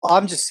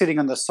I'm just sitting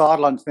on the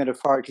sidelines,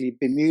 metaphorically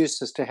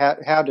bemused as to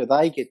how do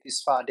they get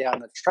this far down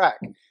the track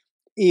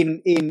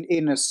in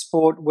a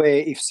sport where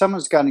if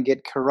someone's going to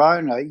get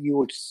corona, you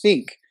would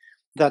think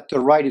that the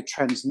rate of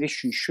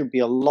transmission should be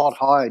a lot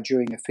higher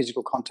during a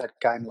physical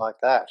contact game like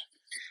that.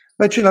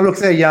 But, look,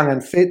 they're young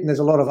and fit, and there's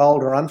a lot of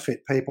older,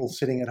 unfit people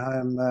sitting at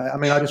home.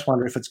 I just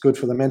wonder if it's good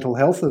for the mental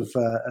health of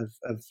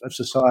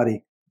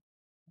society.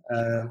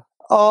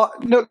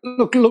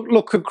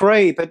 Look,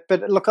 agree, but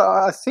look,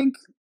 I think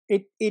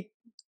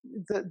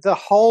the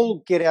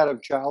whole get out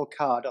of jail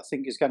card, I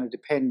think, is going to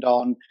depend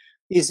on,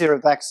 is there a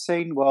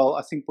vaccine? Well,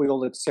 I think we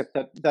all accept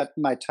that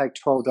may take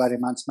 12 to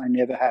 18 months, may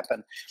never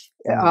happen.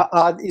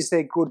 Is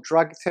there good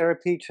drug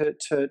therapy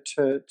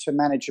to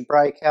manage a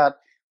breakout?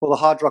 Well,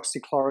 the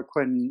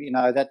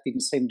hydroxychloroquine, that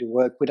didn't seem to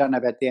work. We don't know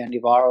about the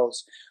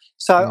antivirals.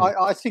 So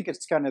I think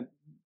it's going to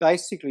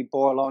basically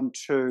boil on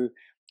to,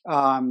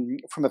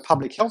 from a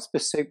public health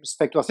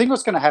perspective, I think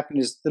what's going to happen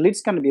is the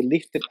lid's going to be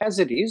lifted as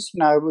it is.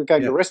 We're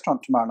going to a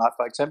restaurant tomorrow night,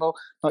 for example,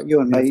 not you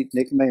and me,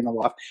 Nick, me and my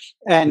wife.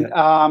 And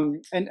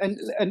I've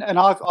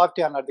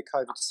downloaded the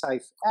COVID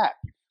Safe app.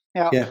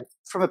 Now,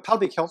 from a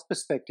public health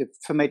perspective,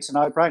 for me, it's a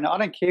no-brainer. I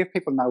don't care if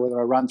people know whether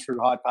I run through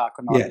Hyde Park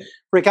or not.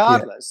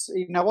 Regardless,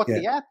 what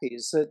the app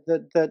is.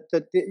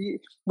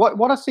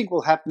 What I think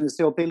will happen is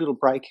there'll be little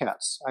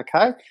breakouts,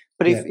 okay?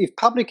 But if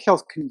public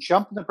health can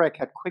jump in the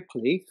breakout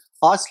quickly,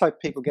 isolate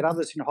people, get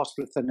others in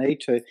hospital if they need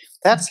to,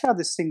 that's how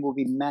this thing will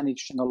be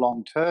managed in the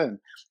long term.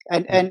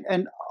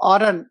 And I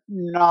don't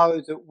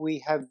know that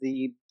we have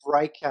the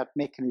breakout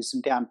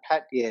mechanism down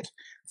pat yet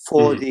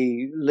for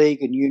the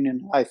league and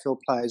union AFL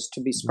players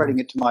to be spreading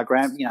it to my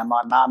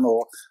my mum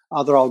or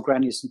other old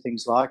grannies and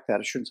things like that.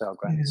 I shouldn't say old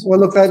grannies. Well,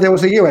 look, there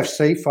was a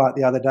UFC fight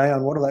the other day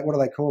on what do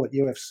they call it,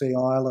 UFC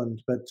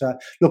Island. But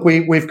look,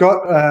 we've got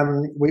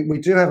we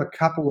do have a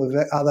couple of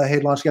other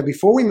headlines to go.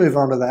 Before we move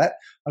on to that,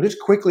 I'll just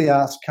quickly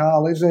ask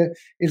Carl: Is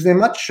there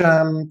much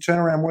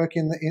turnaround work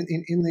in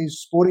these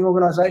sporting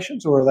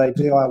organisations, or are they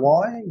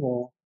DIYing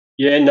or?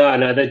 Yeah,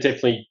 no, they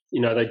definitely.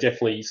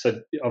 So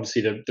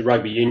obviously the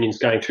rugby union's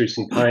going through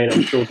some pain.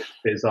 I'm sure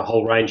there's a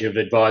whole range of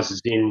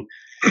advisors in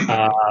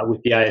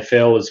with the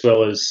AFL as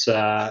well as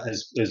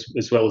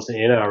the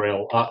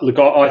NRL. Look,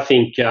 I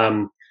think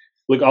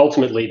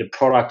ultimately the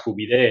product will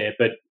be there,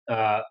 but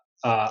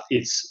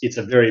it's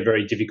a very,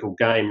 very difficult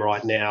game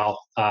right now,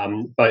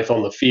 both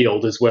on the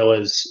field as well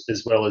as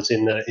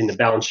in the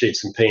balance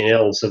sheets and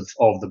P&Ls of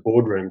the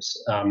boardrooms.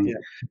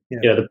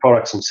 The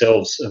products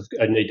themselves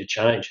need to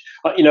change.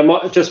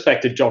 Just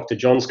back to Dr.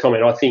 John's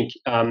comment, I think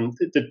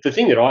the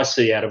thing that I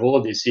see out of all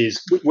of this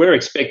is we're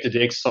expected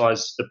to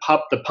exercise the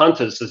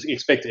punters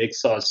expect to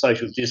exercise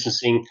social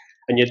distancing.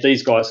 And yet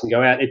these guys can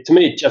go out. To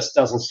me, it just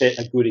doesn't set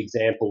a good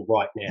example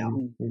right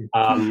now.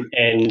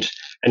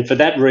 And for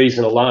that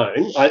reason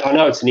alone, I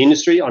know it's an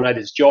industry. I know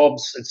there's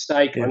jobs at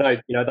stake. I know,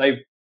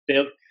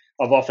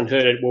 I've often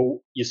heard it. Well,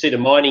 you see, the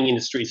mining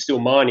industry is still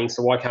mining,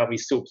 so why can't we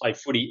still play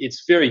footy?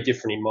 It's very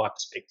different in my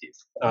perspective.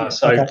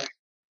 Okay.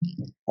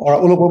 All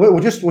right. Well,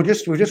 we're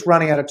just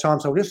running out of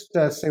time, so we'll just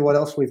see what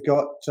else we've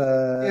got.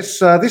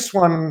 This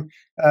one,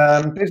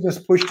 business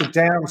pushed to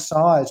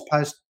downsize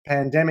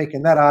post-pandemic,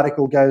 and that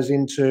article goes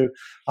into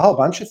a whole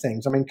bunch of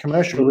things. I mean,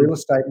 commercial real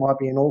estate might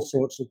be in all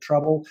sorts of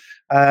trouble.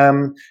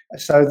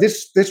 So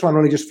this one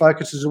really just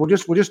focuses. We'll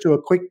just do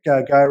a quick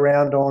go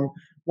around on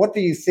what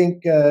do you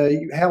think?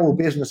 How will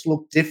business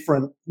look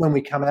different when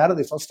we come out of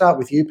this? I'll start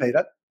with you,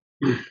 Peter.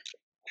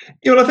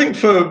 Yeah, well, I think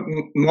for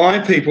my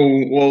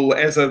people, well,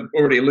 as I've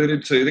already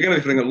alluded to, they're going to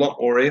be putting a lot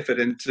more effort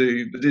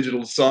into the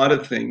digital side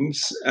of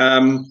things.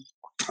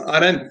 I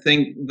don't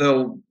think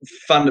they'll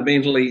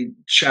fundamentally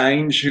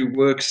change who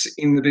works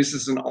in the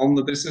business and on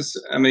the business.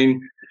 I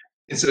mean,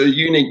 it's a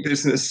unique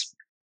business.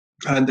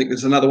 I don't think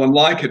there's another one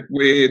like it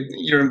where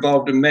you're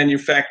involved in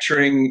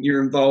manufacturing,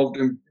 you're involved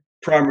in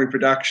primary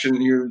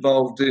production, you're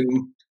involved in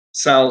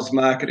sales,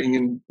 marketing,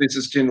 and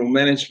business general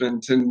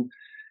management. And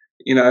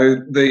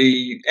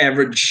the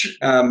average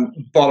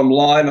bottom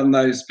line on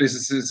those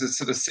businesses is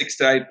sort of 6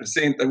 to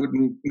 8%. They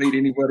wouldn't need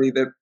anybody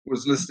that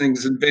was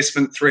listening's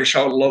investment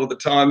threshold a lot of the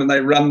time, and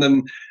they run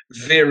them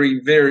very,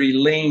 very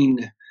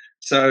lean.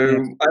 So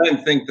I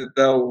don't think that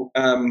they'll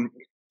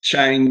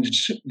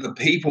change the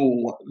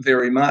people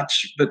very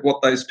much, but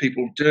what those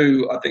people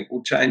do, I think,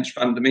 will change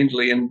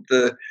fundamentally, and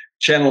the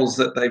channels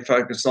that they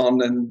focus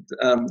on and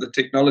the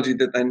technology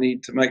that they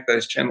need to make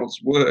those channels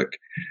work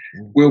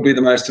will be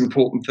the most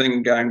important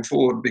thing going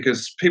forward,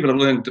 because people have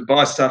learned to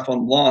buy stuff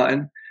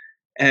online,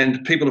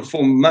 and people have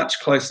formed much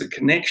closer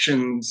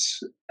connections,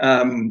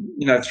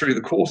 through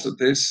the course of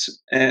this,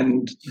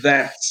 and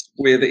that's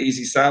where the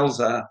easy sales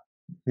are.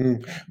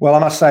 Well, I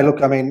must say,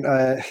 look, I mean,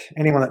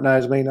 anyone that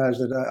knows me knows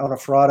that on a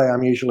Friday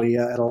I'm usually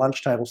at a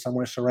lunch table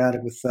somewhere,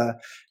 surrounded with,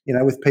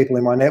 with people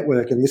in my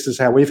network, and this is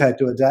how we've had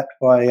to adapt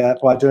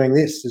by doing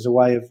this as a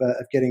way of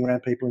getting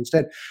around people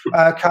instead.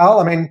 Carl,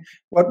 I mean,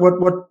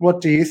 what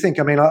do you think?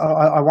 I mean,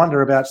 I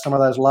wonder about some of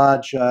those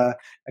large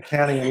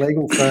accounting and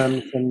legal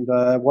firms and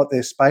what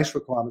their space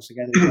requirements are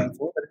going to be going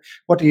forward.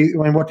 But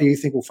what do you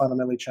think will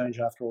fundamentally change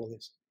after all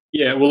this?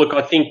 Yeah, well, look,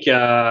 I think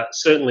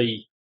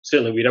certainly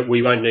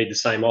we won't need the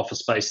same office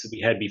space that we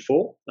had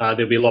before.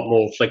 There'll be a lot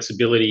more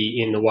flexibility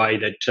in the way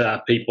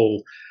that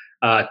people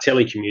are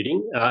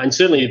telecommuting, and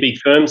certainly the big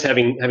firms,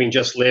 having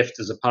just left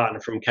as a partner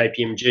from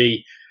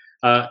KPMG.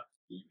 I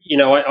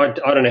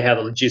don't know how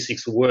the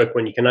logistics will work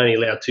when you can only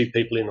allow 2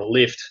 people in the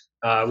lift.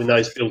 In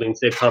those buildings,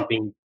 they're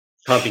pumping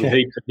heaps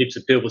and heaps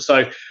of people.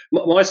 So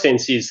my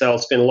sense is they'll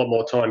spend a lot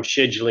more time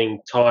scheduling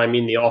time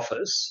in the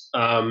office.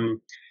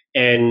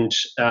 And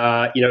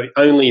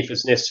only if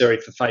it's necessary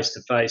for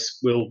face-to-face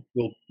will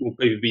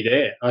people be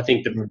there. I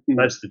think that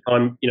most of the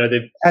time,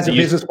 as a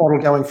business model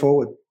going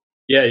forward.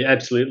 Yeah,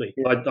 absolutely.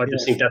 I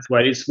just think that's the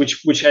way it is,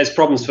 which has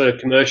problems for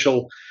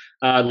commercial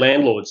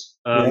landlords.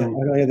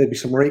 There'd be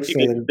some REITs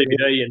there.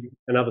 CBD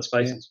and other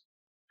spaces. Yeah.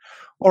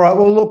 All right.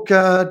 Well, look,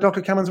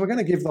 Dr. Cummins, we're going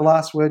to give the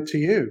last word to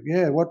you.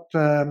 Yeah. What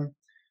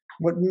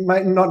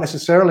not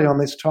necessarily on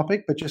this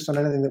topic, but just on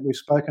anything that we've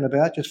spoken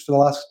about, just for the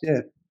last.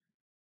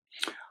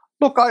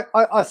 Look,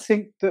 I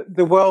think that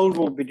the world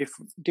will be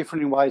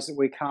different in ways that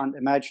we can't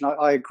imagine.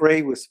 I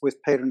agree with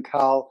Peter and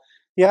Carl.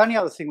 The only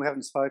other thing we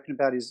haven't spoken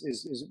about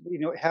is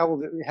how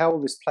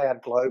will this play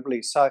out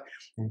globally? So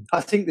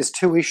I think there's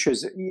 2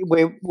 issues.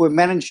 We're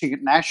managing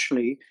it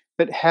nationally,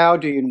 but how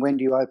do you and when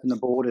do you open the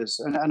borders?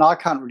 And I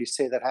can't really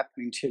see that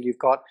happening until you've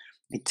got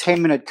a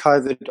 10-minute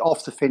COVID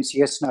off the fence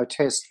yes/no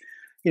test,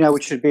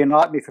 which should be a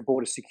nightmare for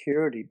border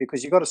security,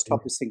 because you've got to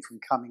stop this thing from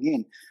coming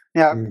in.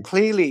 Now,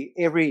 clearly,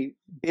 every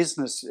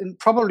business, and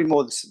probably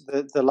more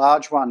the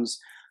large ones,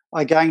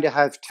 are going to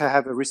have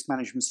a risk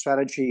management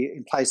strategy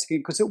in place again,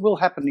 because it will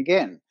happen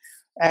again.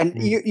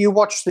 And you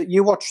watch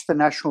the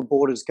national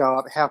borders go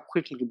up, how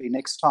quickly it'll be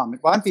next time.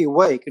 It won't be a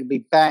week; it'll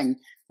be bang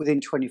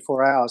within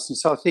 24 hours. And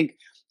so I think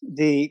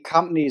the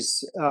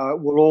companies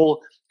will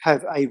all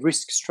have a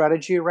risk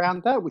strategy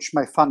around that, which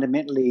may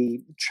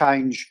fundamentally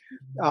change,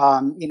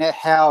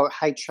 how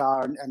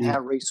HR and how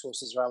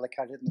resources are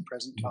allocated in the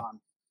present time.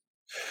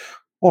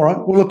 All right.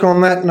 Well, look,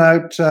 on that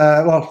note,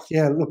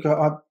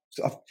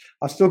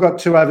 I've still got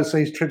 2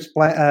 overseas trips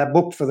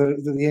booked for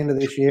the end of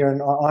this year,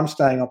 and I'm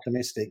staying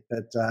optimistic.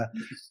 But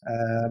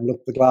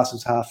look, the glass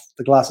is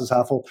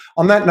half full.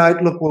 On that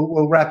note, look,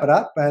 we'll wrap it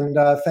up, and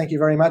thank you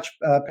very much,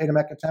 Peter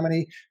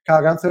McAtamaney,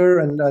 Carl Gunther,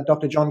 and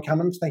Dr. John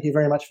Cummins. Thank you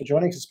very much for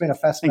joining us. It's been a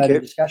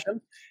fascinating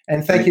discussion,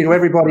 and thank you to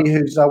everybody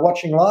who's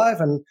watching live,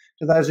 and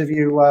to those of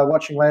you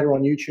watching later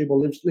on YouTube or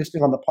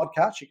listening on the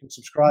podcast. You can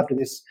subscribe to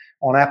this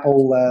on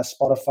Apple,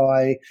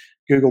 Spotify,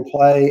 Google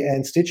Play,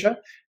 and Stitcher.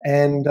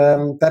 And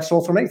that's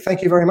all from me.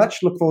 Thank you very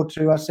much. Look forward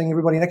to seeing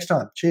everybody next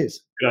time. Cheers.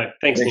 Great.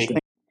 Thanks, Nick.